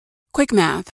Quick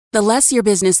math. The less your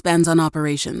business spends on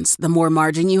operations, the more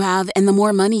margin you have and the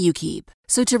more money you keep.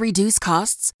 So to reduce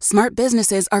costs, smart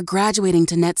businesses are graduating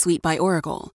to NetSuite by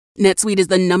Oracle. NetSuite is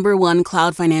the #1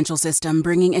 cloud financial system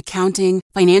bringing accounting,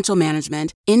 financial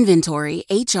management, inventory,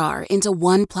 HR into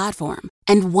one platform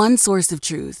and one source of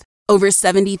truth. Over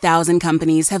 70,000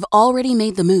 companies have already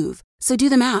made the move. So do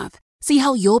the math. See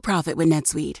how you'll profit with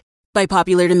NetSuite. By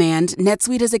popular demand,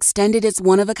 NetSuite has extended its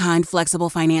one-of-a-kind flexible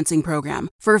financing program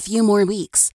for a few more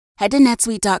weeks. Head to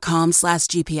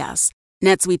netsuite.com/GPS.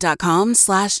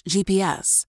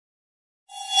 netsuite.com/GPS.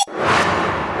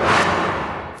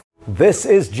 This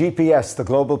is GPS, the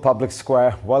Global Public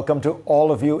Square. Welcome to all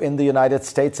of you in the United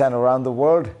States and around the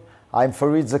world. I'm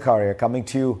Fareed Zakaria, coming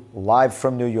to you live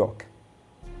from New York.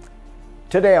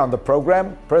 Today on the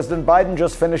program, President Biden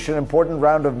just finished an important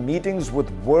round of meetings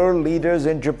with world leaders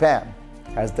in Japan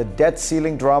as the debt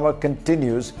ceiling drama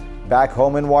continues back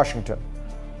home in Washington.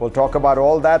 We'll talk about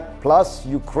all that, plus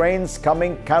Ukraine's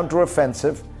coming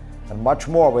counteroffensive, and much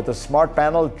more with a smart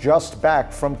panel just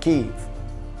back from Kyiv.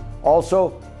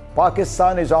 Also,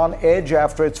 Pakistan is on edge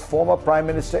after its former Prime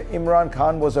Minister Imran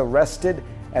Khan was arrested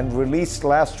and released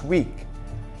last week.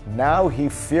 Now he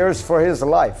fears for his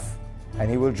life, and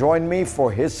he will join me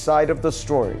for his side of the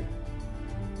story.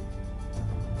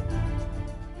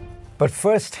 But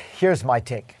first, here's my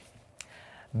take.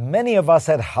 Many of us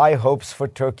had high hopes for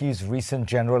Turkey's recent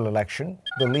general election,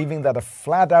 believing that a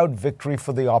flat-out victory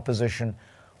for the opposition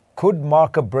could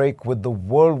mark a break with the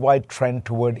worldwide trend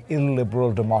toward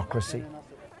illiberal democracy.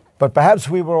 But perhaps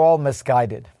we were all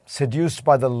misguided, seduced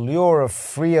by the lure of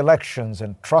free elections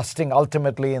and trusting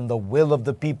ultimately in the will of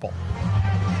the people.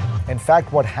 In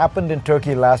fact, what happened in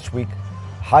Turkey last week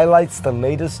highlights the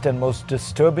latest and most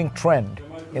disturbing trend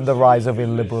in the rise of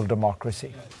illiberal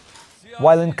democracy.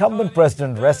 While incumbent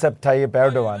President Recep Tayyip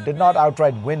Erdogan did not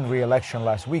outright win re-election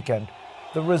last weekend,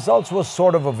 the results were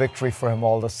sort of a victory for him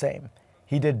all the same.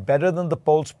 He did better than the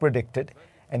polls predicted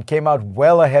and came out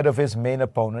well ahead of his main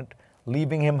opponent,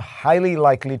 leaving him highly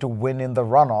likely to win in the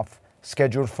runoff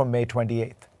scheduled for May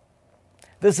 28th.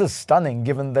 This is stunning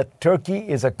given that Turkey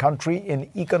is a country in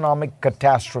economic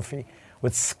catastrophe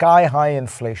with sky-high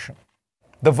inflation.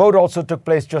 The vote also took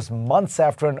place just months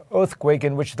after an earthquake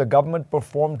in which the government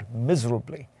performed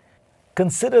miserably.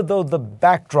 Consider, though, the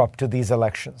backdrop to these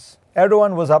elections.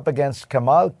 Erdogan was up against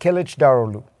Kemal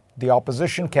Kılıçdaroğlu, the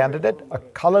opposition candidate, a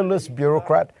colorless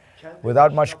bureaucrat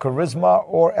without much charisma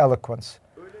or eloquence.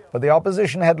 But the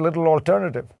opposition had little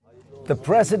alternative. The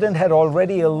president had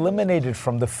already eliminated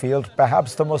from the field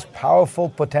perhaps the most powerful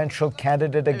potential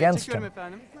candidate against him,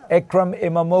 Ekrem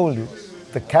İmamoğlu,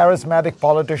 the charismatic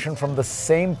politician from the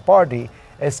same party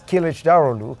as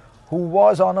Kılıçdaroğlu, who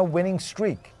was on a winning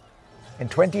streak. In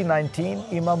 2019,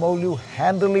 İmamoğlu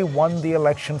handily won the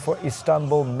election for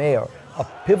Istanbul mayor, a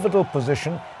pivotal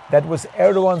position that was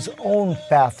Erdogan's own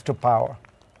path to power.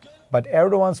 But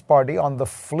Erdogan's party, on the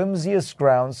flimsiest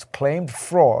grounds, claimed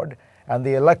fraud, and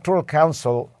the Electoral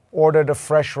Council ordered a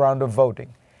fresh round of voting.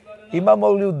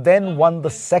 İmamoğlu then won the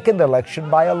second election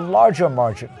by a larger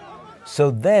margin.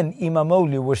 So then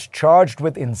İmamoğlu was charged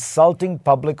with insulting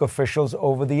public officials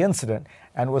over the incident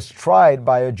and was tried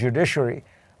by a judiciary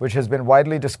which has been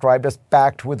widely described as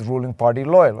packed with ruling party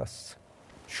loyalists.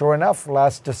 Sure enough,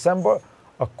 last December,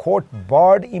 a court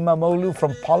barred İmamoğlu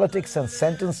from politics and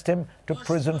sentenced him to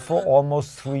prison for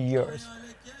almost 3 years.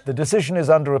 The decision is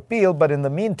under appeal, but in the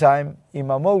meantime,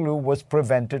 İmamoğlu was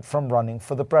prevented from running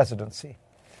for the presidency.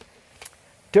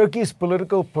 Turkey's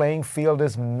political playing field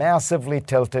is massively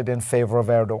tilted in favor of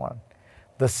Erdogan.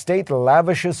 The state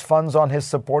lavishes funds on his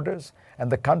supporters,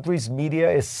 and the country's media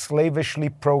is slavishly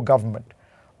pro-government.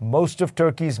 Most of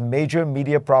Turkey's major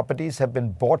media properties have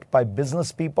been bought by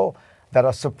business people that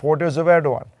are supporters of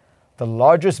Erdogan. The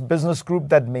largest business group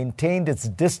that maintained its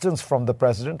distance from the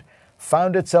president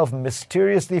found itself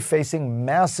mysteriously facing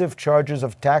massive charges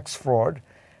of tax fraud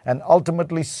and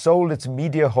ultimately sold its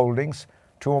media holdings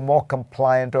to a more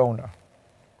compliant owner.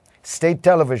 State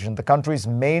television, the country's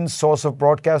main source of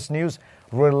broadcast news,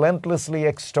 relentlessly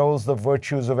extols the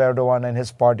virtues of Erdogan and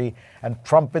his party and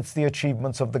trumpets the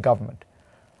achievements of the government.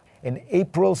 In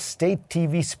April, state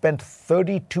TV spent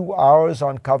 32 hours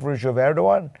on coverage of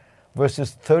Erdogan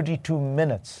versus 32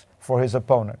 minutes for his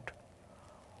opponent.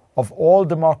 Of all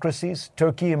democracies,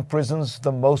 Turkey imprisons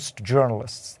the most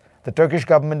journalists. The Turkish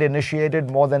government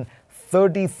initiated more than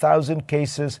 30,000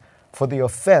 cases for the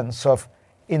offense of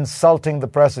insulting the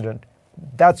president.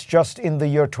 That's just in the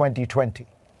year 2020.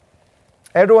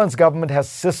 Erdogan's government has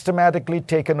systematically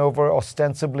taken over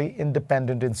ostensibly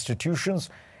independent institutions,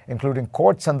 including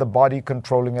courts and the body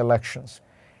controlling elections.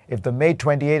 If the May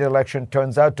 28 election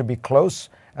turns out to be close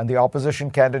and the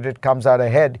opposition candidate comes out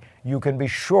ahead, you can be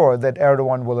sure that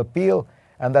Erdogan will appeal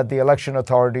and that the election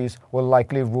authorities will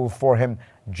likely rule for him,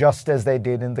 just as they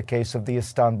did in the case of the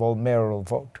Istanbul mayoral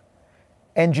vote.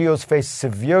 NGOs face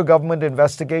severe government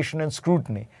investigation and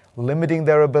scrutiny, limiting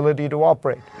their ability to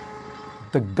operate.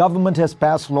 The government has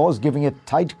passed laws giving it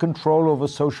tight control over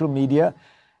social media,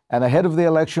 and ahead of the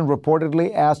election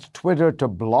reportedly asked Twitter to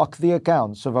block the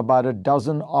accounts of about a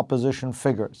dozen opposition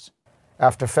figures.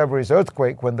 After February's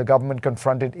earthquake, when the government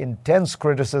confronted intense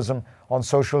criticism on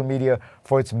social media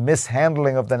for its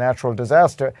mishandling of the natural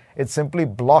disaster, it simply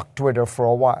blocked Twitter for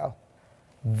a while.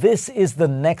 This is the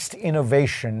next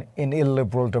innovation in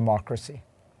illiberal democracy.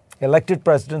 Elected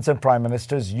presidents and prime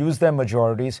ministers use their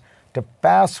majorities to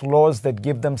pass laws that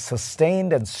give them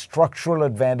sustained and structural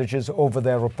advantages over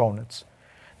their opponents.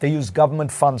 They use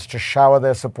government funds to shower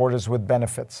their supporters with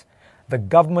benefits. The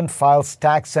government files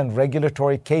tax and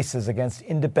regulatory cases against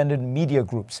independent media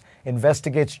groups,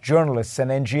 investigates journalists and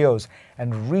NGOs,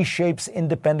 and reshapes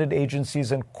independent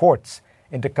agencies and courts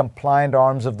into compliant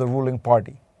arms of the ruling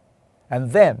party.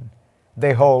 And then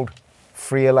they hold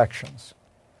free elections.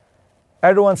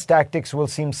 Erdogan's tactics will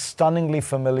seem stunningly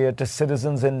familiar to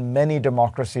citizens in many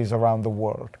democracies around the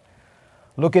world.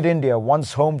 Look at India,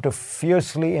 once home to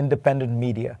fiercely independent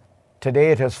media.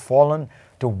 Today it has fallen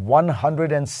to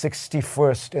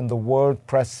 161st in the World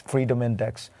Press Freedom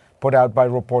Index, put out by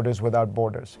Reporters Without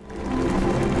Borders.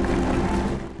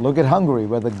 Look at Hungary,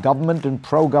 where the government and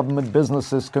pro-government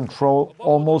businesses control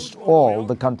almost all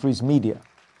the country's media,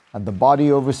 and the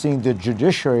body overseeing the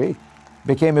judiciary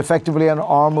became effectively an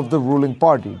arm of the ruling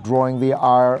party, drawing the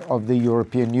ire of the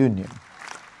European Union.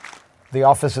 The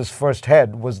office's first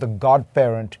head was the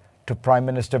godparent to Prime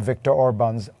Minister Viktor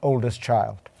Orban's oldest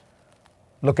child.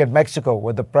 Look at Mexico,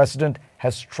 where the president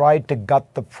has tried to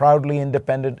gut the proudly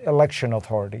independent election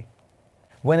authority.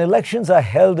 When elections are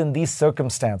held in these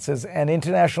circumstances, and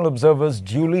international observers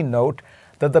duly note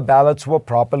that the ballots were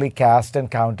properly cast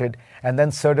and counted, and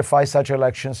then certify such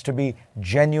elections to be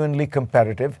genuinely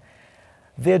competitive,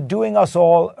 they're doing us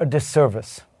all a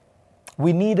disservice.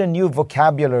 We need a new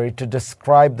vocabulary to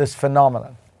describe this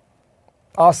phenomenon.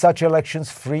 Are such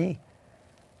elections free?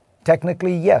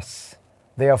 Technically, yes.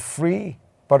 They are free,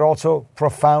 but also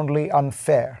profoundly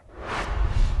unfair.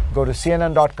 Go to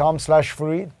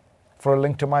cnn.com/Fareed for a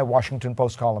link to my Washington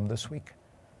Post column this week.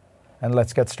 And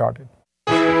let's get started.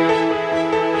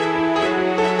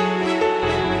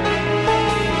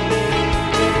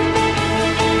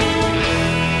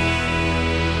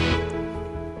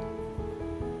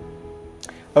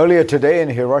 Earlier today in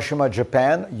Hiroshima,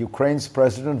 Japan, Ukraine's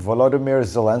President Volodymyr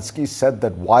Zelensky said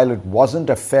that while it wasn't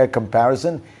a fair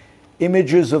comparison,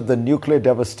 images of the nuclear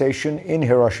devastation in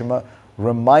Hiroshima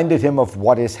reminded him of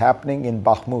what is happening in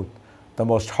Bakhmut, the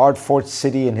most hard-fought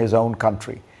city in his own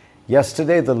country.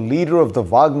 Yesterday, the leader of the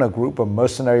Wagner Group, a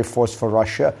mercenary force for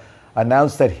Russia,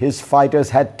 announced that his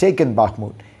fighters had taken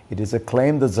Bakhmut. It is a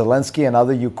claim that Zelensky and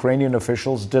other Ukrainian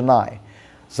officials deny.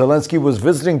 Zelensky was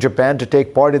visiting Japan to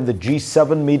take part in the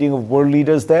G7 meeting of world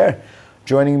leaders there.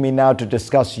 Joining me now to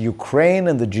discuss Ukraine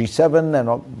and the G7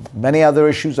 and many other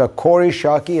issues are Kori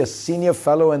Schake, a senior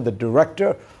fellow and the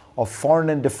director of Foreign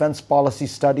and Defense Policy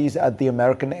Studies at the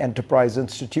American Enterprise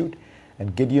Institute,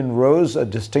 and Gideon Rose, a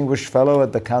distinguished fellow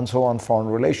at the Council on Foreign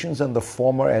Relations and the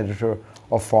former editor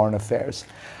of Foreign Affairs.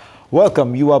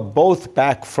 Welcome. You are both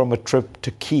back from a trip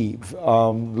to Kyiv,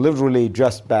 literally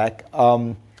just back.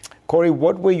 Kori,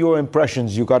 what were your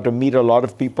impressions? You got to meet a lot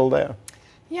of people there.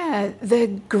 Yeah, the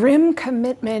grim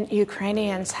commitment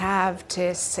Ukrainians have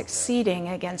to succeeding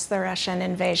against the Russian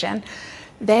invasion,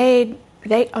 they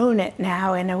own it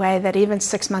now in a way that even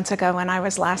 6 months ago when I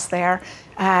was last there,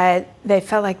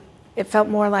 it felt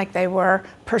more like they were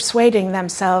persuading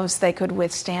themselves they could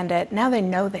withstand it. Now they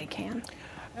know they can.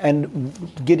 And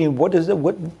Gideon,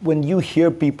 when you hear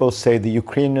people say the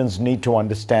Ukrainians need to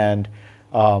understand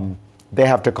they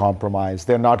have to compromise.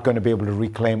 They're not going to be able to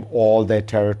reclaim all their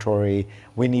territory.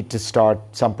 We need to start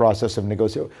some process of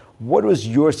negotiation. What was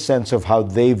your sense of how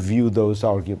they view those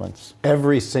arguments?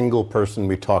 Every single person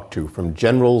we talked to, from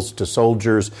generals to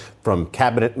soldiers, from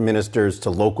cabinet ministers to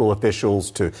local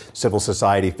officials to civil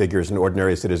society figures and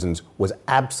ordinary citizens, was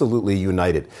absolutely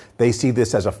united. They see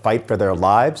this as a fight for their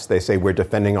lives. They say we're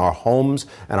defending our homes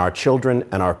and our children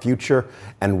and our future,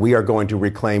 and we are going to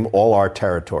reclaim all our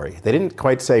territory. They didn't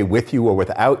quite say with you or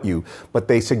without you, but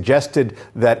they suggested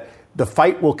that the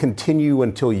fight will continue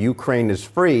until Ukraine is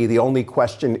free. The only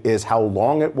question is how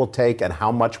long it will take and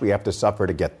how much we have to suffer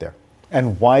to get there.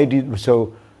 And why do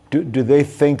they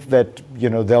think that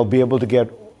they'll be able to get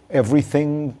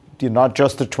everything not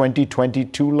just the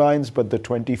 2022 lines, but the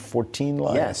 2014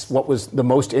 lines? Yes. What was the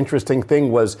most interesting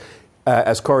thing was,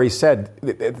 as Corey said,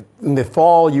 in the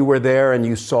fall you were there and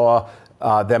you saw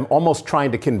them almost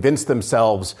trying to convince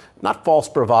themselves, not false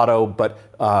bravado, but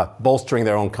bolstering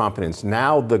their own confidence.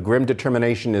 Now the grim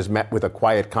determination is met with a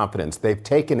quiet confidence. They've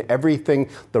taken everything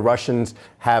the Russians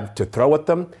have to throw at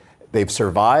them. They've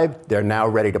survived. They're now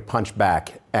ready to punch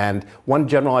back. And one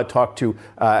general I talked to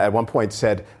at one point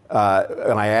said,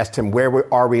 and I asked him,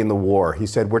 where are we in the war? He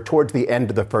said, we're towards the end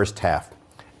of the first half.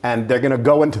 And they're going to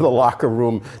go into the locker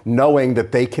room knowing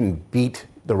that they can beat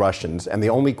the Russians. And the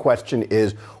only question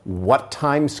is what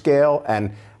time scale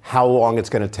and how long it's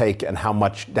going to take and how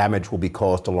much damage will be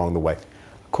caused along the way.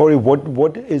 Corey,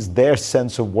 what is their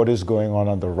sense of what is going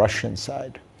on the Russian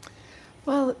side?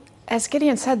 Well, as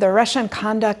Gideon said, the Russian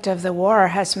conduct of the war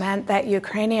has meant that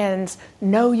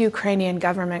no Ukrainian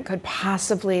government could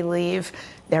possibly leave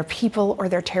their people or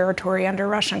their territory under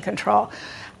Russian control.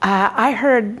 I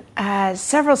heard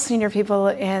several senior people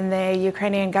in the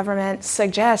Ukrainian government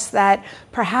suggest that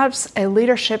perhaps a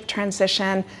leadership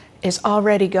transition is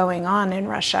already going on in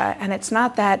Russia. And it's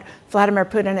not that Vladimir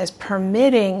Putin is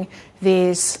permitting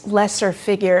these lesser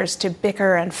figures to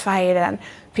bicker and fight and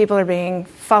people are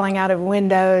falling out of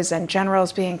windows and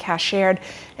generals being cashiered.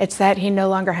 It's that he no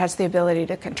longer has the ability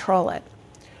to control it.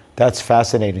 That's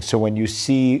fascinating. So when you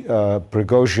see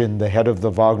Prigozhin, the head of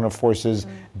the Wagner forces,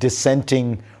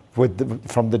 dissenting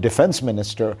from the defense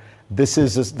minister, this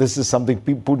is something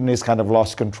Putin has kind of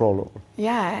lost control over.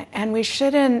 Yeah, and we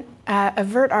shouldn't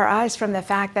avert our eyes from the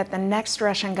fact that the next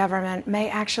Russian government may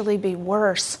actually be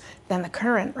worse than the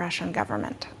current Russian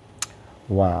government.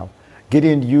 Wow.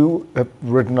 Gideon, you have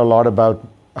written a lot about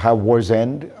how wars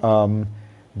end.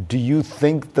 Do you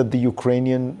think that the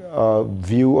Ukrainian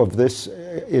view of this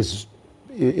is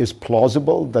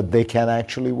plausible, that they can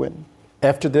actually win?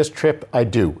 After this trip, I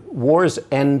do. Wars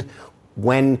end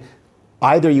when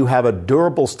either you have a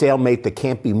durable stalemate that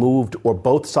can't be moved, or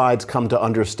both sides come to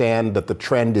understand that the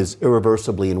trend is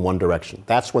irreversibly in one direction.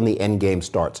 That's when the end game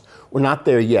starts. We're not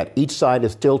there yet. Each side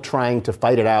is still trying to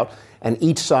fight it out, and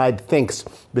each side thinks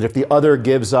that if the other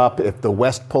gives up, if the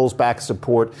West pulls back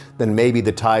support, then maybe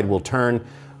the tide will turn.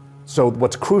 So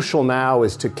what's crucial now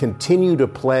is to continue to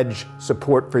pledge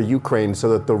support for Ukraine so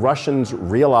that the Russians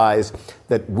realize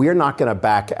that we're not going to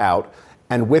back out.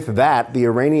 And with that, the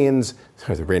Ukrainians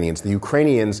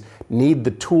need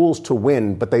the tools to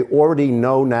win, but they already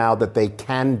know now that they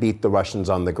can beat the Russians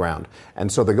on the ground. And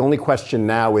so the only question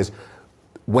now is,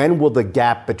 when will the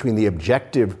gap between the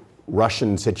objective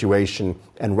Russian situation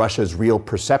and Russia's real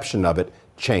perception of it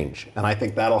change? And I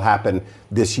think that'll happen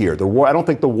this year. I don't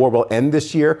think the war will end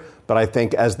this year, but I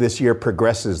think as this year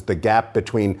progresses, the gap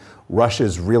between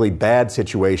Russia's really bad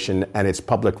situation and its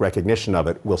public recognition of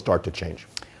it will start to change.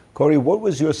 Corey, what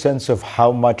was your sense of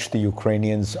how much the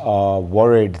Ukrainians are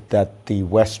worried that the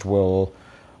West will,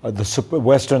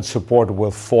 Western support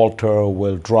will falter,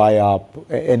 will dry up,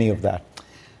 any of that?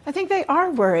 I think they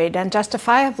are worried, and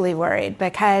justifiably worried,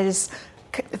 because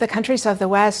the countries of the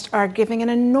West are giving an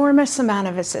enormous amount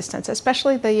of assistance,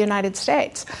 especially the United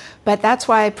States. But that's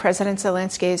why President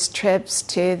Zelensky's trips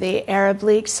to the Arab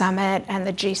League summit and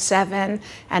the G7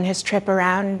 and his trip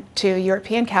around to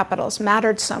European capitals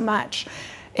mattered so much.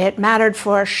 It mattered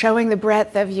for showing the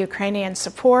breadth of Ukrainian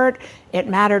support. It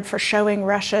mattered for showing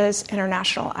Russia's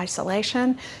international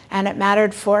isolation. And it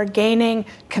mattered for gaining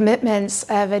commitments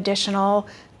of additional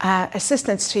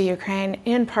assistance to Ukraine,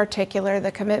 in particular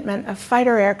the commitment of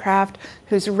fighter aircraft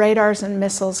whose radars and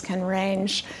missiles can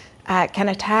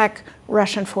attack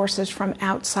Russian forces from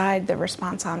outside the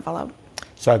response envelope.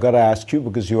 So I got to ask you,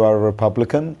 because you are a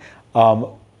Republican,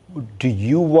 do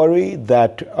you worry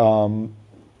that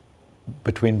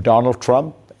between Donald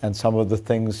Trump and some of the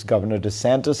things Governor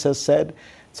DeSantis has said,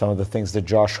 some of the things that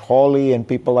Josh Hawley and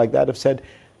people like that have said,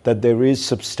 that there is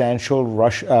substantial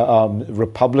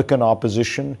Republican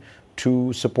opposition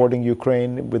to supporting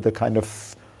Ukraine with the kind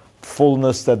of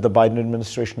fullness that the Biden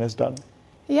administration has done?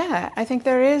 Yeah, I think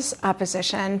there is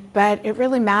opposition, but it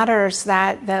really matters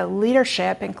that the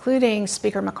leadership, including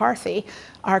Speaker McCarthy,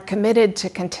 are committed to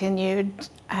continued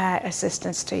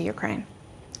assistance to Ukraine.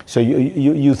 So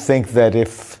you think that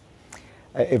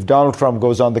if Donald Trump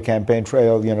goes on the campaign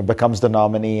trail, becomes the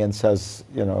nominee and says,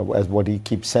 as what he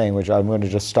keeps saying, which I'm going to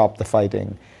just stop the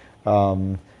fighting,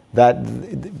 that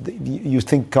you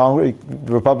think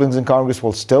Republicans in Congress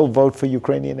will still vote for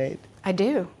Ukrainian aid? I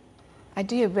do,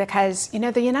 because,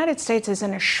 the United States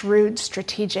isn't a shrewd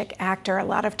strategic actor. A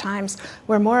lot of times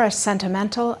we're more a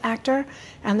sentimental actor,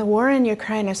 and the war in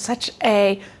Ukraine is such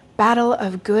a battle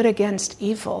of good against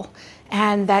evil.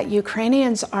 and that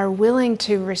Ukrainians are willing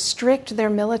to restrict their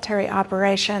military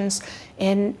operations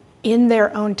in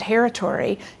their own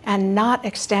territory and not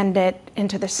extend it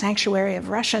into the sanctuary of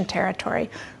Russian territory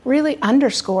really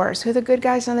underscores who the good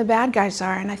guys and the bad guys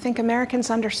are. And I think Americans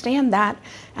understand that,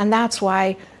 and that's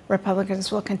why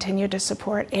Republicans will continue to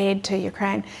support aid to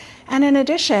Ukraine. And in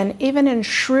addition, even in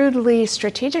shrewdly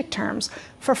strategic terms,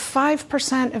 for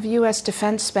 5% of U.S.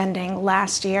 defense spending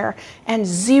last year and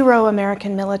 0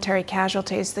 American military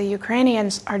casualties, the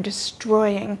Ukrainians are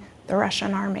destroying the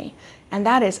Russian army. And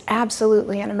that is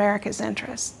absolutely in America's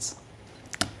interests.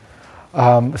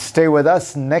 Stay with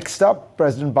us. Next up,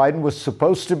 President Biden was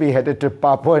supposed to be headed to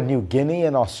Papua New Guinea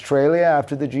and Australia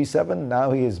after the G7.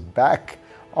 Now he is back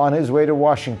on his way to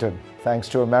Washington, thanks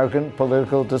to American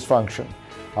political dysfunction.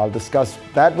 I'll discuss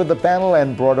that with the panel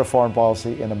and broader foreign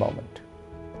policy in a moment.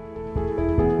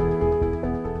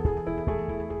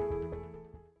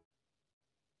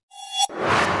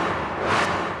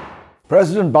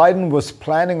 President Biden was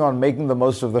planning on making the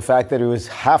most of the fact that he was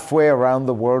halfway around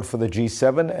the world for the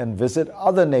G7 and visit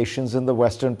other nations in the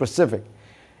Western Pacific.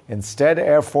 Instead,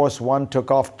 Air Force One took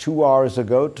off 2 hours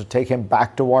ago to take him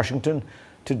back to Washington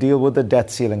to deal with the debt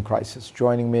ceiling crisis.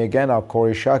 Joining me again are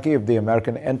Kori Schake of the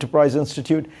American Enterprise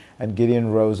Institute and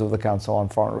Gideon Rose of the Council on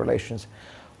Foreign Relations.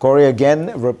 Kori,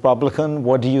 again, Republican,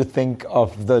 what do you think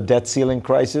of the debt ceiling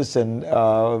crisis, and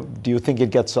do you think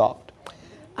it gets solved?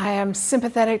 I am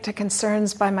sympathetic to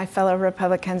concerns by my fellow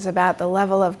Republicans about the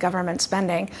level of government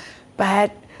spending,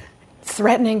 but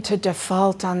threatening to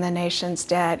default on the nation's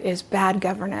debt is bad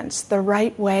governance. The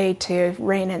right way to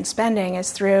rein in spending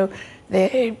is through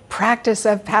the practice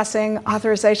of passing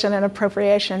authorization and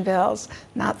appropriation bills,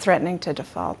 not threatening to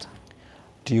default.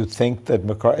 Do you think that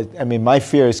my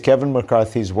fear is Kevin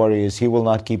McCarthy's worry is he will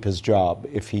not keep his job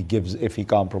if he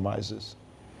compromises.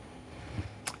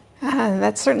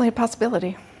 That's certainly a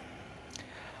possibility.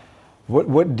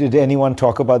 What did anyone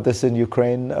talk about this in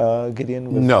Ukraine,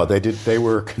 Gideon? No, they did. They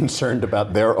were concerned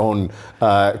about their own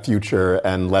future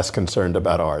and less concerned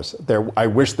about ours. I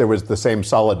wish there was the same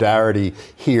solidarity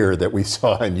here that we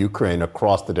saw in Ukraine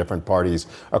across the different parties,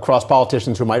 across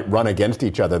politicians who might run against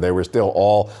each other. They were still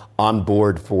all on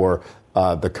board for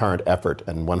the current effort,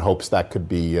 and one hopes that could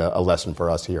be a lesson for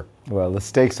us here. Well, the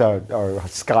stakes are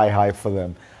sky high for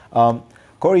them.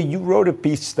 Kori, you wrote a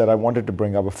piece that I wanted to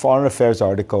bring up, a foreign affairs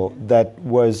article that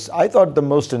was, I thought, the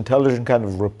most intelligent kind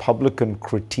of Republican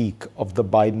critique of the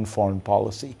Biden foreign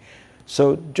policy.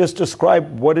 So just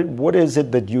describe what is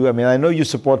it that I know you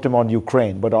support him on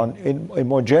Ukraine, but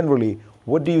more generally,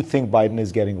 what do you think Biden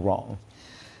is getting wrong?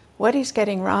 What he's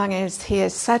getting wrong is he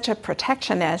is such a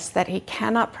protectionist that he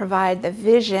cannot provide the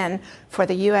vision for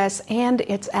the U.S. and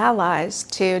its allies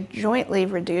to jointly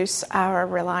reduce our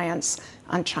reliance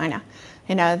on China.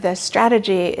 The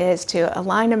strategy is to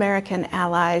align American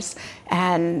allies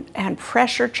and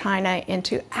pressure China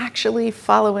into actually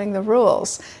following the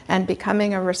rules and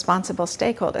becoming a responsible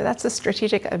stakeholder. That's the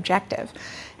strategic objective.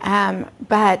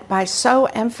 But by so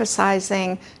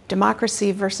emphasizing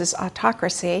democracy versus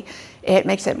autocracy, it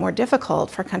makes it more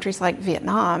difficult for countries like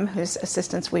Vietnam, whose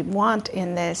assistance we want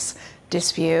in this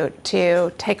dispute,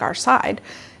 to take our side.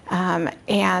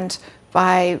 And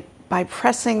by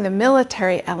pressing the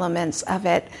military elements of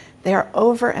it, they're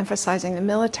overemphasizing the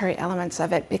military elements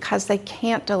of it because they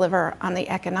can't deliver on the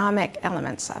economic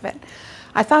elements of it.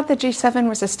 I thought the G7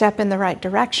 was a step in the right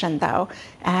direction, though,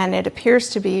 and it appears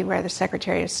to be where the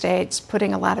Secretary of State's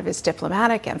putting a lot of his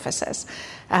diplomatic emphasis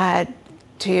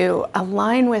to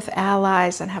align with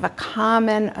allies and have a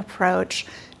common approach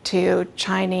to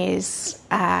Chinese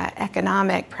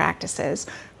economic practices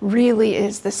really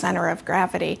is the center of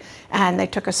gravity, and they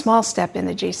took a small step in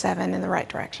the G7 in the right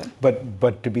direction.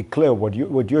 But to be clear, what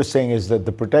you're saying is that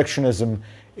the protectionism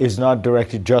is not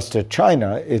directed just at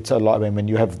China. It's a lot.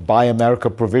 You have Buy America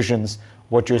provisions.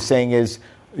 What you're saying is,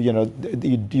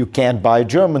 you can't buy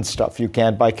German stuff, you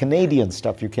can't buy Canadian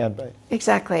stuff, you can't buy.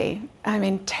 Exactly.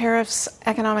 Tariffs,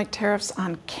 economic tariffs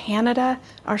on Canada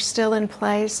are still in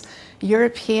place.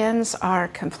 Europeans are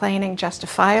complaining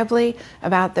justifiably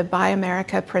about the Buy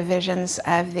America provisions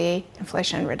of the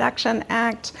Inflation Reduction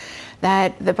Act,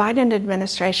 that the Biden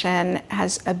administration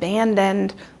has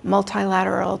abandoned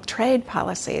multilateral trade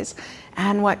policies.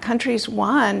 And what countries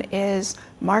want is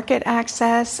market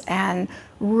access and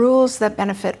rules that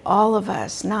benefit all of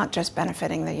us, not just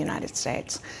benefiting the United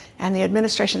States. And the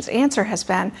administration's answer has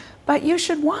been, but you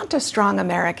should want a strong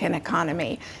American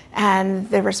economy. And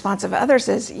the response of others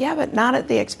is, yeah, but not at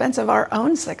the expense of our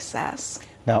own success.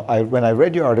 Now, when I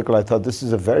read your article, I thought this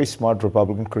is a very smart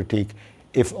Republican critique.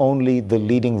 if only the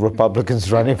leading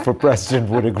Republicans running for president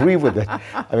would agree with it.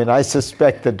 I mean, I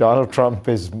suspect that Donald Trump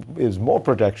is more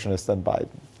protectionist than Biden.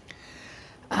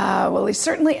 Well, he's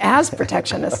certainly as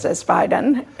protectionist as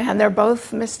Biden, and they're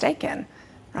both mistaken,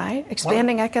 right?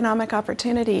 Expanding economic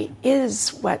opportunity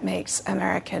is what makes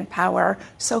American power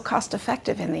so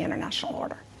cost-effective in the international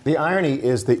order. The irony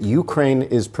is that Ukraine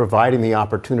is providing the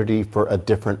opportunity for a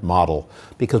different model,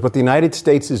 because what the United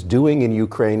States is doing in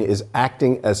Ukraine is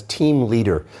acting as team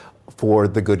leader for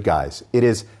the good guys. It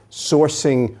is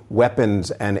sourcing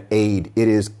weapons and aid. It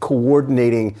is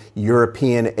coordinating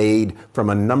European aid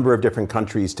from a number of different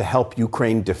countries to help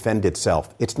Ukraine defend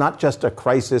itself. It's not just a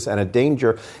crisis and a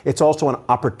danger. It's also an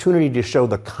opportunity to show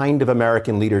the kind of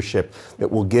American leadership that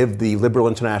will give the liberal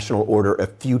international order a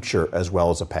future as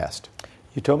well as a past.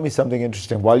 You told me something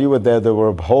interesting. While you were there were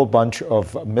a whole bunch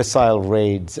of missile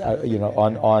raids,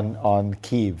 on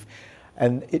Kyiv.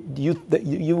 And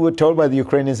you were told by the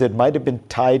Ukrainians it might have been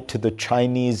tied to the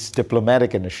Chinese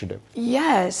diplomatic initiative.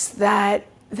 Yes, that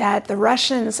the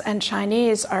Russians and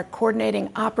Chinese are coordinating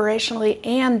operationally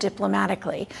and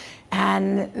diplomatically.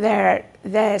 And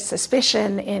their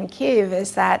suspicion in Kyiv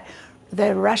is that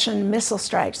the Russian missile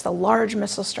strikes, the large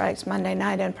missile strikes, Monday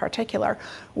night in particular,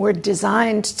 were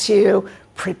designed to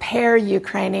prepare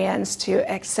Ukrainians to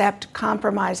accept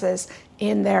compromises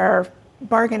in their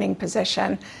bargaining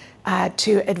position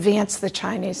to advance the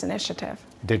Chinese initiative.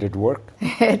 Did it work?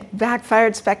 It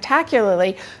backfired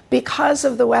spectacularly because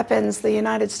of the weapons the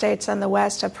United States and the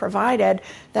West have provided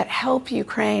that help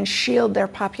Ukraine shield their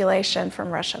population from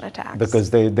Russian attacks.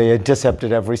 Because they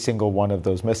intercepted every single one of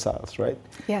those missiles, right?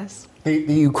 Yes.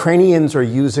 The Ukrainians are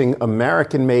using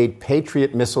American-made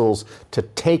Patriot missiles to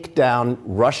take down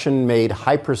Russian-made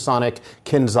hypersonic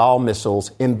Kinzhal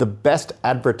missiles in the best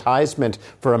advertisement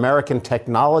for American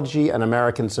technology and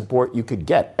American support you could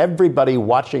get. Everybody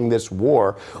watching this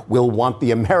war will want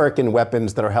the American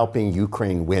weapons that are helping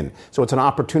Ukraine win. So it's an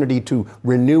opportunity to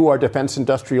renew our defense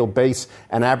industrial base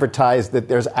and advertise that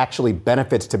there's actually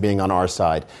benefits to being on our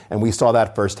side. And we saw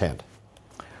that firsthand.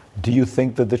 Do you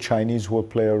think that the Chinese will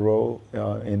play a role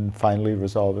in finally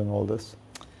resolving all this?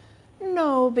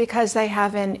 No, because they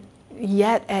haven't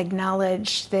yet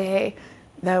acknowledged the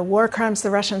war crimes the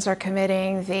Russians are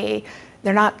committing.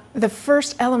 They're not. The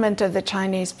first element of the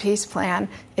Chinese peace plan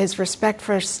is respect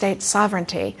for state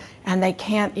sovereignty, and they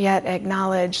can't yet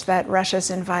acknowledge that Russia's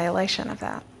in violation of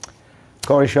that.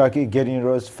 Kori Sharkey, Gideon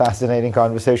Rose, fascinating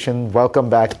conversation. Welcome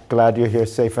back. Glad you're here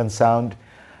safe and sound.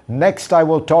 Next, I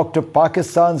will talk to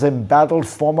Pakistan's embattled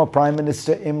former Prime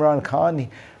Minister Imran Khan.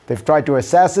 They've tried to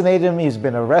assassinate him. He's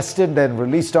been arrested and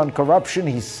released on corruption.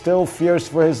 He's still fears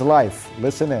for his life.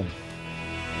 Listen in.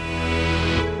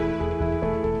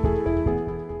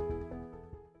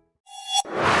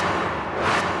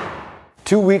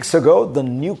 Two weeks ago, the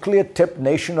nuclear-tipped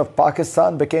nation of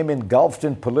Pakistan became engulfed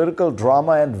in political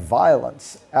drama and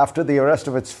violence after the arrest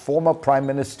of its former Prime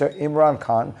Minister Imran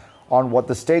Khan on what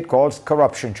the state calls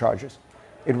corruption charges.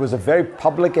 It was a very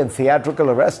public and theatrical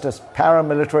arrest as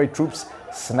paramilitary troops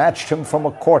snatched him from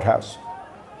a courthouse.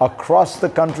 Across the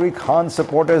country, Khan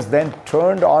supporters then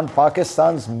turned on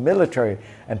Pakistan's military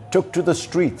and took to the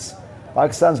streets.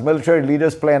 Pakistan's military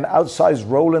leaders play an outsized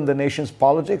role in the nation's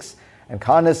politics, and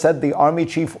Khan has said the army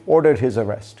chief ordered his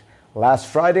arrest. Last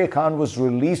Friday, Khan was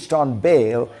released on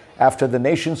bail after the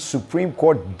nation's Supreme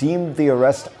Court deemed the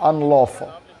arrest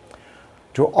unlawful.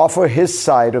 To offer his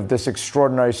side of this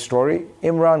extraordinary story,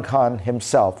 Imran Khan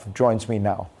himself joins me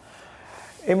now.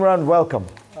 Imran, welcome.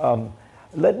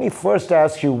 Let me first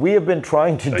ask you, we have been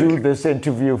trying to do this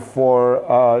interview for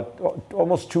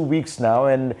almost 2 weeks now,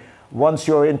 and once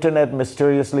your internet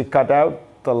mysteriously cut out,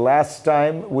 the last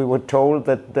time we were told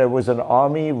that there was an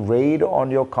army raid on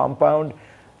your compound.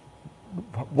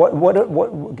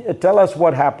 Tell us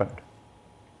what happened.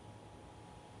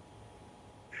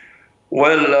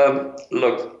 Well,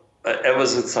 look, ever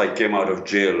since I came out of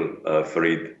jail,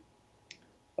 Fareed,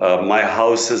 my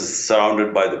house is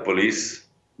surrounded by the police.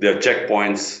 There are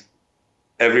checkpoints.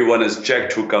 Everyone is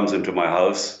checked who comes into my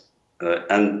house,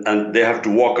 and they have to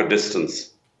walk a distance.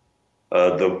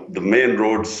 The main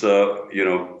roads,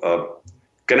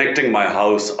 connecting my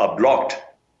house are blocked.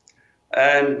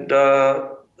 And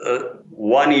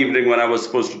one evening when I was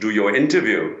supposed to do your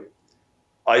interview,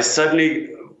 I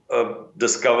suddenly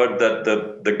discovered that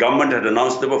the government had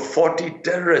announced there were 40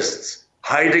 terrorists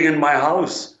hiding in my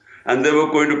house, and they were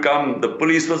going to come, the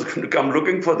police was going to come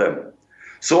looking for them.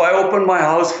 So I opened my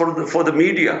house for the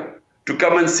media to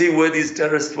come and see where these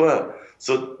terrorists were.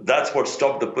 So that's what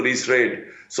stopped the police raid.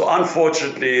 So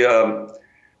unfortunately,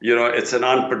 it's an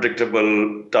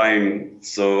unpredictable time.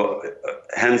 So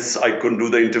hence I couldn't do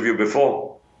the interview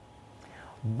before.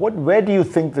 Where do you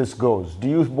think this goes? Do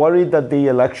you worry that the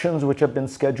elections which have been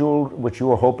scheduled, which you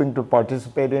were hoping to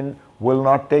participate in, will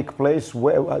not take place?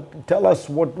 Tell us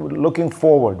looking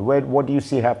forward, what do you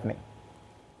see happening?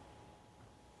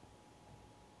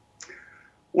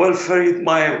 Well, Farid,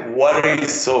 my worry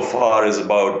so far is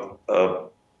about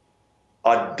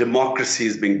our democracy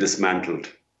is being dismantled.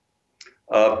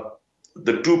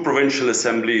 The two provincial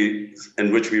assemblies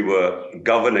in which we were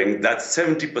governing, that's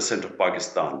 70% of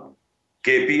Pakistan,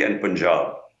 KP and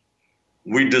Punjab.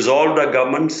 We dissolved our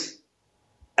governments,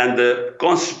 and the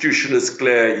constitution is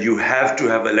clear, you have to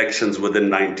have elections within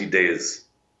 90 days.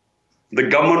 The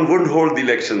government wouldn't hold the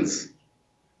elections.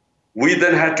 We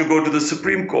then had to go to the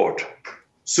Supreme Court.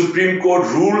 Supreme Court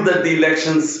ruled that the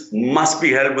elections must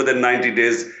be held within 90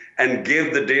 days and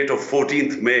gave the date of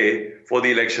 14th May for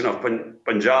the election of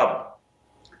Punjab.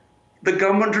 The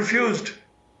government refused.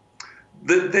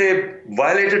 They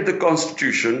violated the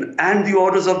constitution and the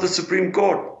orders of the Supreme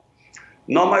Court.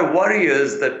 Now my worry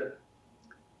is that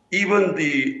even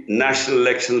the national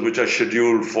elections, which are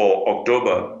scheduled for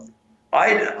October,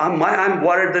 I'm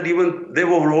worried that even they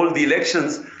won't hold the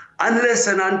elections unless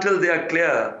and until they are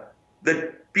clear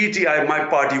that PTI, my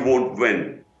party, won't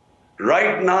win.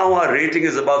 Right now, our rating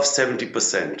is above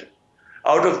 70%.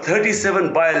 Out of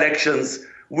 37 by-elections,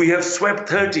 we have swept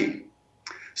 30.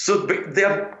 So they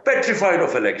are petrified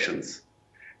of elections.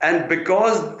 And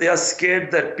because they are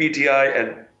scared that PTI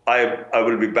and I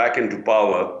will be back into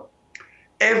power,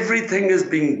 everything is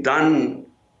being done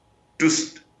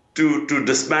to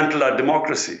dismantle our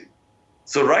democracy.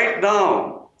 So right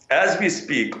now, as we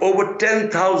speak, over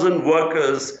 10,000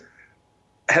 workers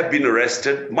have been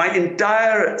arrested. My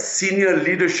entire senior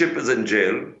leadership is in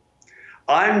jail.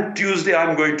 Tuesday,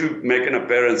 I'm going to make an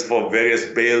appearance for various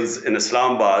bails in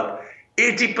Islamabad.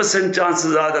 80%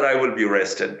 chances are that I will be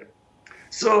arrested.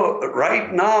 So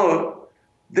right now,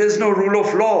 there's no rule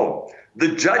of law.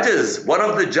 One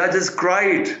of the judges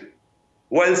cried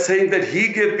while saying that he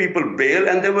gave people bail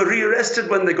and they were rearrested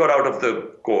when they got out of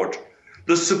the court.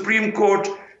 The Supreme Court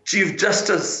Chief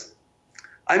Justice,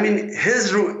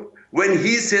 when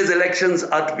he says elections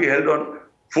are to be held on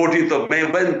 14th of May,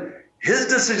 when his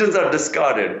decisions are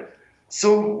discarded.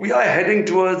 So we are heading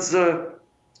towards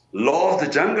law of the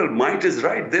jungle. Might is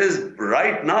right.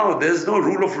 Right now, there's no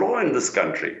rule of law in this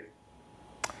country.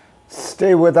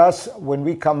 Stay with us. When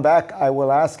we come back, I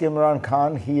will ask Imran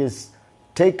Khan. He has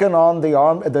taken on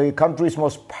the country's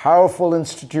most powerful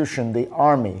institution, the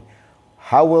army.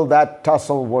 How will that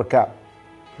tussle work out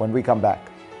when we come back?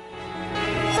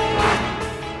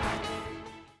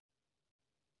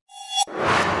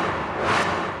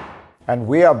 And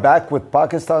we are back with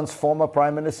Pakistan's former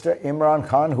Prime Minister Imran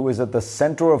Khan, who is at the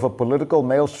center of a political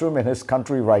maelstrom in his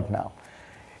country right now.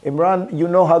 Imran, you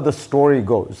know how the story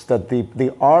goes, that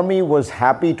the army was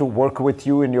happy to work with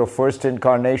you in your first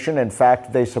incarnation. In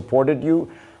fact, they supported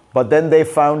you, but then they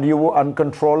found you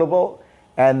uncontrollable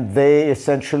and they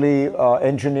essentially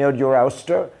engineered your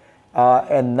ouster.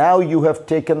 And now you have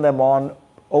taken them on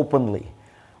openly.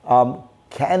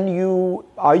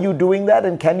 Are you doing that,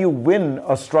 and can you win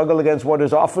a struggle against what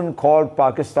is often called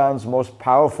Pakistan's most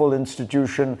powerful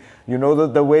institution? You know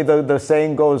that the way the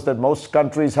saying goes that most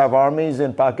countries have armies.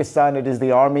 In Pakistan, it is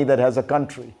the army that has a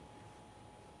country.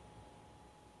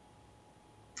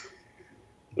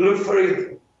 Look,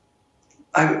 Farid,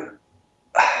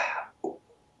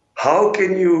 how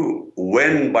can you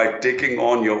win by taking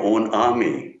on your own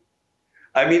army?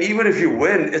 Even if you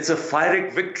win, it's a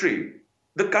Pyrrhic victory.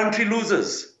 The country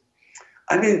loses.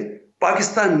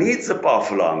 Pakistan needs a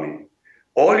powerful army.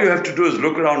 All you have to do is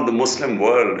look around the Muslim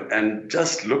world and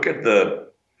just look at the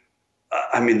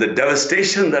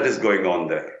devastation that is going on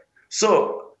there.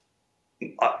 So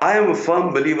I am a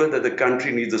firm believer that the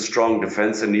country needs a strong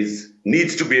defense and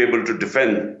needs to be able to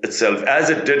defend itself as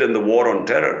it did in the war on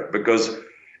terror, because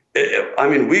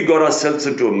we got ourselves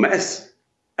into a mess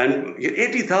and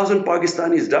 80,000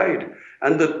 Pakistanis died.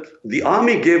 And the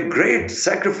army gave great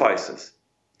sacrifices.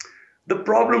 The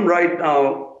problem right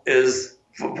now is,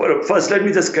 first, let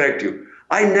me just correct you.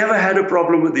 I never had a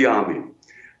problem with the army.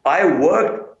 I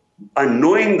worked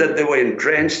knowing that they were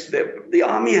entrenched. The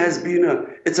army has been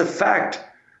it's a fact.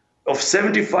 Of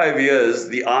 75 years,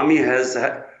 the army has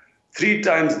had 3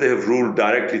 times they have ruled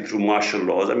directly through martial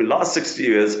laws. Last 60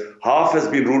 years, half has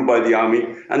been ruled by the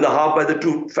army and the half by the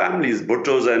two families,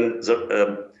 Bhuttos and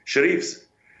Sharifs.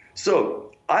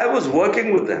 So I was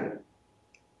working with them.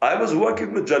 I was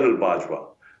working with General Bajwa.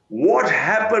 What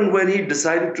happened when he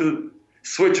decided to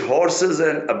switch horses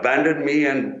and abandon me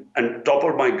and and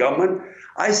topple my government,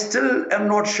 I still am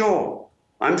not sure.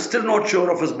 I'm still not sure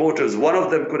of his motives. One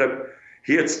of them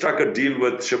he had struck a deal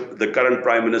with the current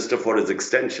prime minister for his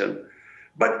extension.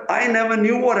 But I never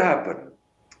knew what happened.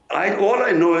 All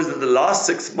I know is that the last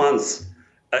 6 months,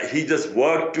 he just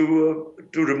worked to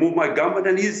remove my government,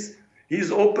 and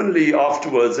he's openly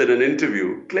afterwards in an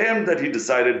interview claimed that he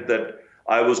decided that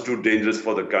I was too dangerous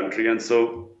for the country, and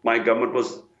so my government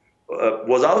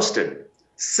was ousted.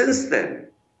 Since then,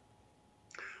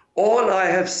 all I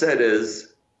have said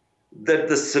is that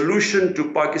the solution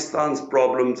to Pakistan's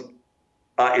problems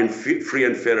are in free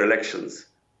and fair elections,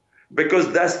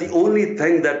 because that's the only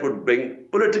thing that would bring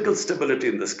political stability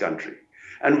in this country.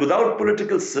 And without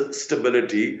political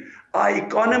stability, our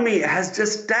economy has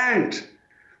just tanked.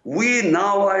 We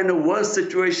now are in a worse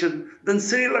situation than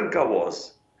Sri Lanka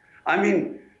was. I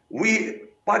mean,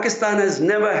 Pakistan has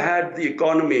never had the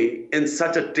economy in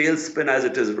such a tailspin as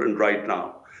it is in right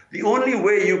now. The only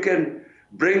way you can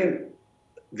bring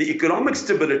the economic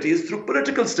stability is through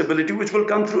political stability, which will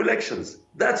come through elections.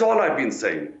 That's all I've been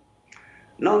saying.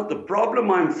 Now, the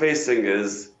problem I'm facing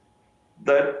is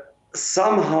that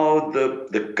somehow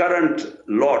the current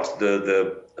lot,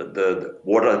 the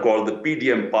what are called the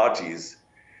PDM parties,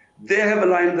 they have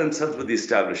aligned themselves with the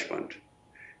establishment.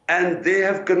 And they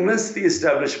have convinced the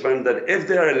establishment that if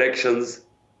there are elections,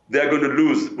 they're going to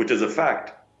lose, which is a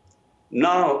fact.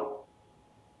 Now,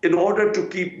 in order to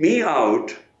keep me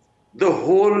out, the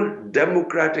whole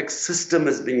democratic system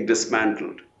is being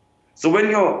dismantled. So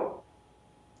when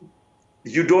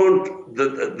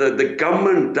the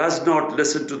government does not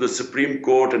listen to the Supreme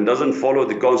Court and doesn't follow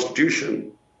the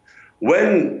Constitution,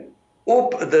 when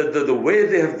the way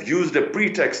they have used a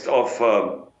pretext of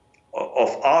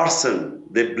arson,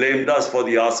 they blamed us for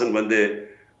the arson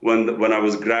when I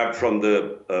was grabbed from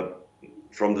the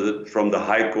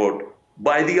High Court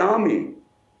by the army,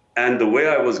 and the way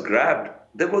I was grabbed,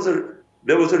 there was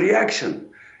a reaction,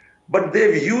 but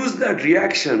they've used that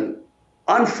reaction,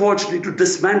 unfortunately, to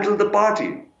dismantle the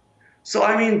party. So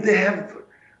I mean, they have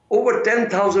over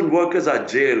 10,000 workers are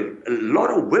jailed. A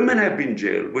lot of women have been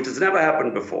jailed, which has never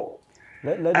happened before.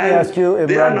 Let me ask you, Imran,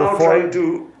 they are now trying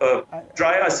to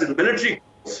try us in military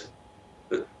courts.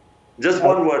 Just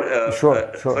one word,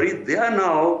 sure. Fareed, they are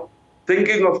now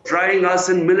thinking of trying us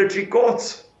in military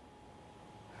courts.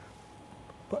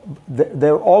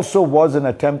 There also was an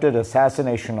attempted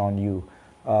assassination on you,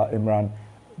 Imran.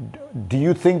 Do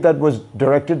you think that was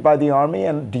directed by the army,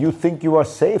 and do you think you are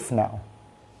safe now?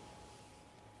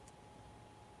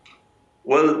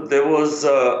 Well, there was,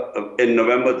 in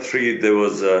November 3, there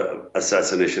was an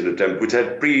assassination attempt, which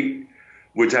had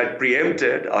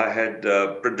preempted, I had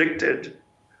predicted,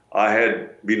 I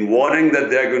had been warning that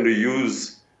they're going to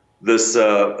use this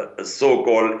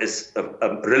so-called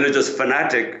religious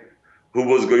fanatic who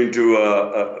was going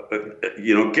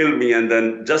to, kill me. And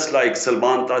then just like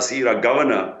Salman Taseer, a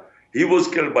governor, he was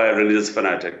killed by a religious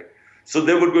fanatic. So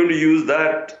they were going to use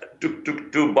that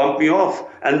to bump me off.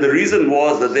 And the reason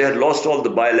was that they had lost all the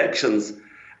by-elections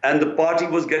and the party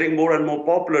was getting more and more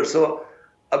popular. So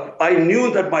I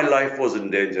knew that my life was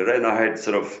in danger, and I had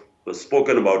sort of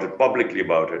spoken about it, publicly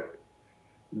about it.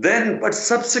 But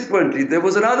subsequently, there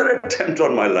was another attempt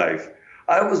on my life.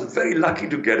 I was very lucky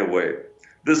to get away.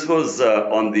 This was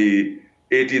on the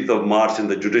 18th of March in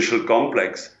the judicial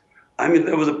complex. I mean,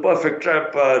 there was a perfect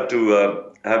trap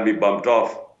to have me bumped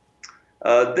off.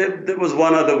 There was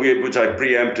one other way which I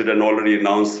preempted and already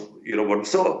announced,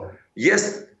 So,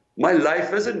 yes, my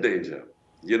life is in danger,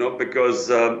 because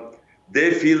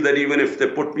they feel that even if they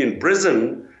put me in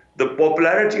prison, the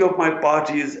popularity of my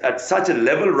party is at such a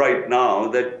level right now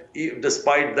that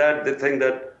despite that, they think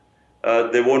that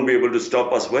they won't be able to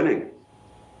stop us winning.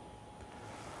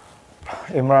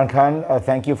 Imran Khan,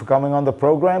 thank you for coming on the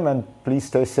program, and please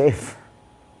stay safe.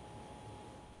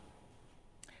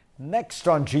 Next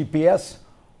on GPS,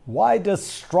 why does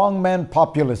strongman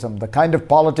populism, the kind of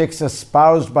politics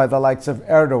espoused by the likes of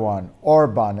Erdogan,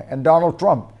 Orban, and Donald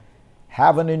Trump,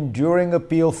 have an enduring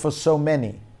appeal for so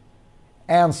many?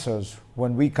 Answers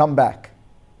when we come back.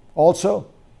 Also,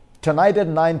 tonight at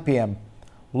 9 p.m.,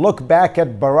 look back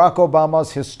at Barack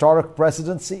Obama's historic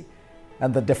presidency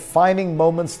and the defining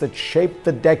moments that shaped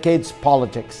the decade's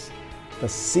politics. The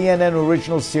CNN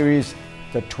original series,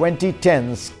 The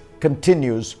 2010s,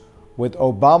 continues with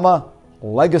Obama: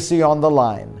 Legacy on the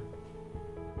Line.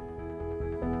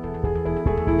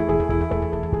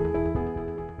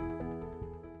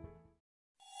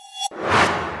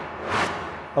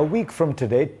 A week from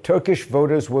today, Turkish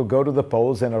voters will go to the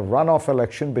polls in a runoff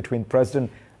election between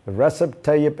President Recep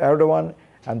Tayyip Erdogan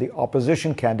and the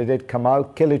opposition candidate Kemal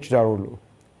Kılıçdaroğlu.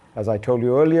 As I told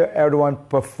you earlier, Erdogan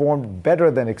performed better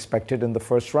than expected in the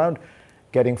first round,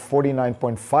 getting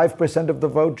 49.5% of the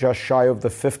vote, just shy of the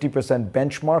 50%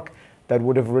 benchmark that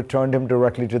would have returned him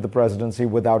directly to the presidency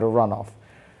without a runoff.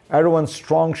 Erdogan's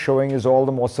strong showing is all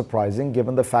the more surprising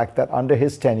given the fact that under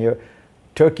his tenure,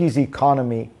 Turkey's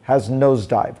economy has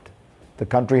nosedived. The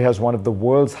country has one of the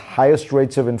world's highest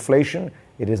rates of inflation.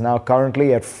 It is now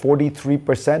currently at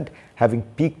 43%, having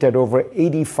peaked at over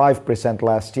 85%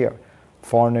 last year.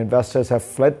 Foreign investors have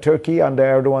fled Turkey under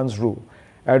Erdogan's rule.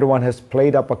 Erdogan has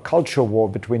played up a culture war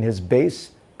between his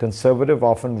base, conservative,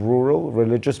 often rural,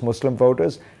 religious Muslim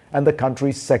voters, and the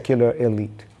country's secular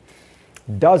elite.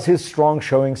 Does his strong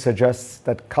showing suggest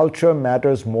that culture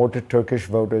matters more to Turkish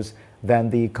voters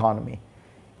than the economy?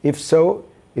 If so,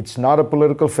 it's not a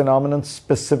political phenomenon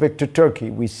specific to Turkey.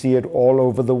 We see it all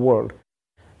over the world.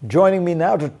 Joining me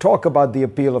now to talk about the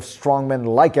appeal of strongmen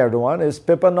like Erdogan is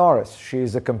Pippa Norris. She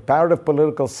is a comparative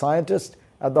political scientist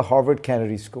at the Harvard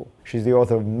Kennedy School. She's the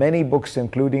author of many books,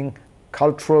 including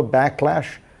Cultural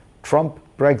Backlash, Trump,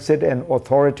 Brexit, and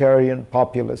Authoritarian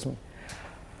Populism.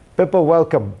 Pippa,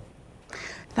 welcome.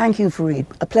 Thank you, Fareed.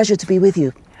 A pleasure to be with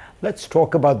you. Let's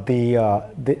talk about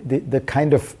the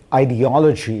kind of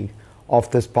ideology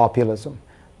of this populism,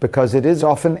 because it is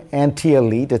often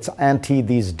anti-elite. It's anti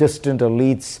these distant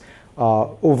elites,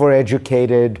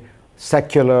 overeducated,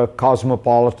 secular,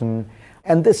 cosmopolitan.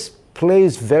 And this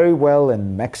plays very well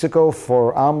in Mexico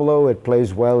for AMLO. It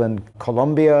plays well in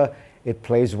Colombia. It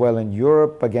plays well in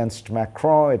Europe against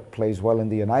Macron. It plays well in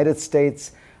the United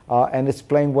States. And it's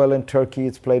playing well in Turkey.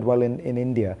 It's played well in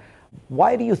India.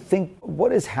 Why do you think,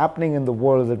 what is happening in the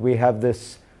world that we have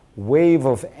this wave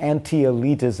of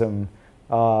anti-elitism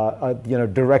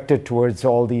directed towards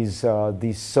all these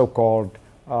so-called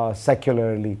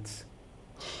secular elites?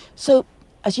 So,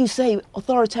 as you say,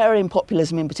 authoritarian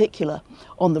populism in particular,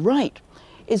 on the right,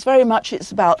 is very much,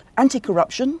 it's about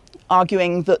anti-corruption,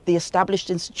 arguing that the established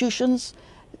institutions,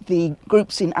 the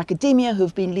groups in academia who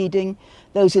have been leading,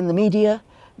 those in the media,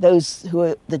 those who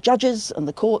are the judges and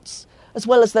the courts, as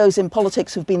well as those in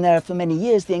politics who've been there for many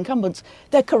years, the incumbents,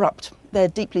 they're corrupt, they're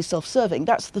deeply self-serving.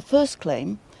 That's the first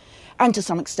claim. And to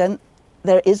some extent,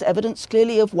 there is evidence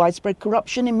clearly of widespread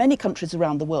corruption in many countries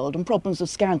around the world and problems of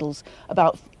scandals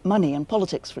about money and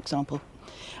politics, for example.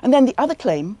 And then the other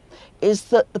claim is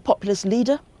that the populist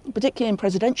leader, particularly in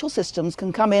presidential systems,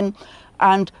 can come in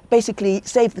and basically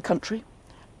save the country,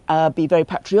 be very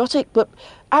patriotic, but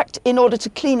act in order to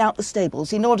clean out the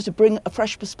stables, in order to bring a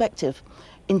fresh perspective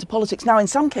into politics. Now, in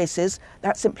some cases,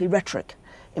 that's simply rhetoric,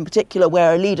 in particular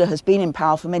where a leader has been in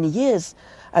power for many years,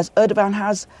 as Erdogan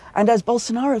has, and as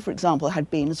Bolsonaro, for example, had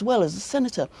been, as well as a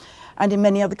senator. And in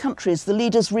many other countries, the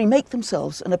leaders remake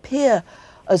themselves and appear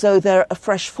as though they're a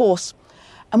fresh force.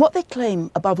 And what they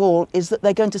claim, above all, is that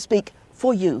they're going to speak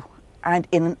for you. And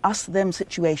in an us-them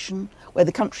situation, where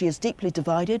the country is deeply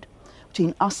divided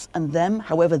between us and them,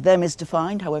 however them is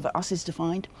defined, however us is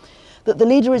defined, that the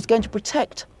leader is going to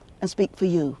protect and speak for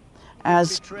you.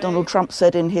 As Donald Trump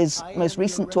said in his most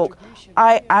recent talk,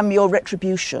 I am your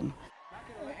retribution.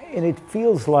 And it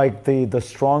feels like the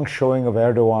strong showing of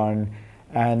Erdogan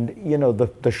and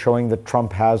the showing that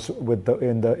Trump has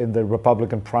in the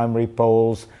Republican primary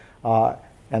polls,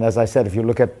 and as I said, if you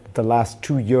look at the last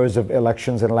 2 years of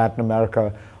elections in Latin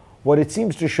America, what it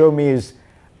seems to show me is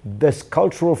this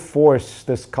cultural force,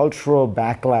 this cultural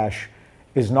backlash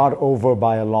is not over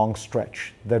by a long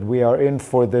stretch. That we are in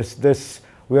for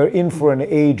we are in for an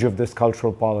age of this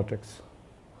cultural politics.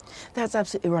 That's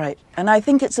absolutely right. And I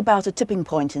think it's about a tipping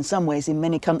point in some ways in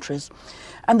many countries.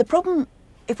 And the problem,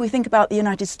 if we think about the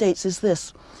United States, is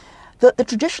this, that the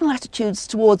traditional attitudes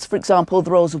towards, for example,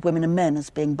 the roles of women and men as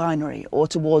being binary, or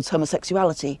towards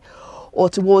homosexuality, or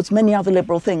towards many other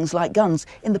liberal things like guns,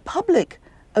 in the public,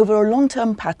 over a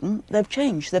long-term pattern, they've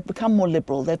changed. They've become more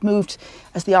liberal. They've moved,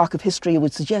 as the arc of history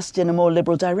would suggest, in a more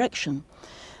liberal direction.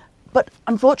 But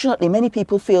unfortunately, many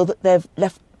people feel that they've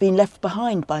been left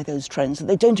behind by those trends, that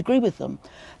they don't agree with them,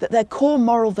 that their core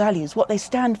moral values, what they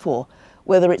stand for,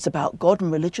 whether it's about God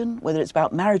and religion, whether it's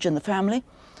about marriage and the family,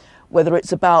 whether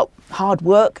it's about hard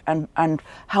work and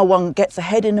how one gets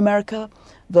ahead in America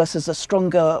versus a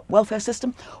stronger welfare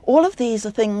system, all of these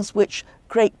are things which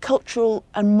create cultural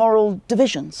and moral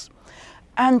divisions.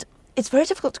 And it's very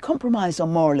difficult to compromise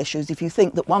on moral issues if you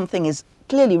think that one thing is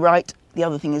clearly right, the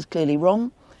other thing is clearly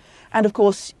wrong. And of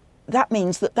course, that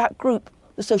means that group,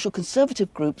 the social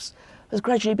conservative groups, has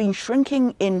gradually been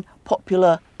shrinking in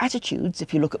popular attitudes.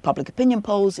 If you look at public opinion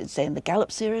polls, it's say in the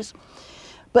Gallup series,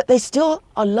 but they still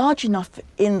are large enough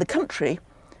in the country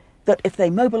that if they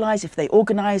mobilize, if they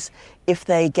organize, if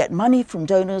they get money from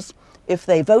donors, if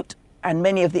they vote and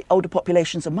many of the older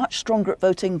populations are much stronger at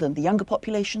voting than the younger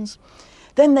populations,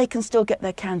 then they can still get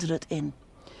their candidate in.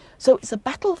 So it's a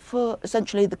battle for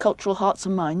essentially the cultural hearts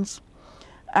and minds,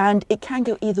 and it can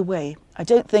go either way. I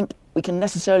don't think we can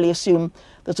necessarily assume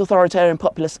that authoritarian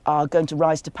populists are going to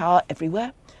rise to power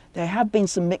everywhere. There have been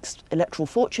some mixed electoral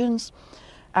fortunes,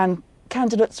 and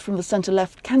candidates from the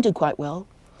centre-left can do quite well.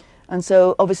 And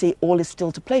so obviously all is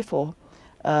still to play for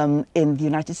in the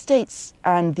United States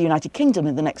and the United Kingdom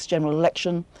in the next general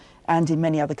election, and in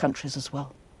many other countries as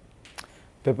well.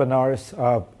 Pippa Norris,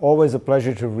 always a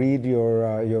pleasure to read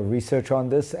your research on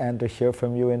this and to hear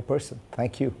from you in person.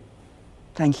 Thank you.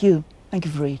 Thank you. Thank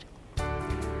you, Fareed.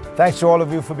 Thanks to all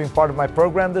of you for being part of my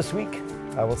program this week.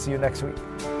 I will see you next week.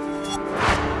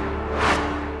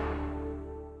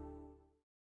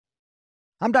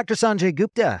 I'm Dr. Sanjay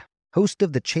Gupta, host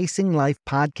of the Chasing Life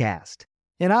podcast.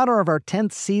 In honor of our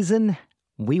 10th season,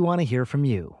 we want to hear from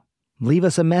you. Leave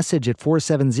us a message at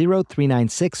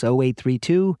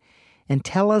 470-396-0832 and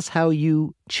tell us how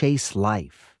you chase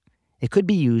life. It could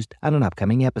be used on an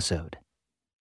upcoming episode.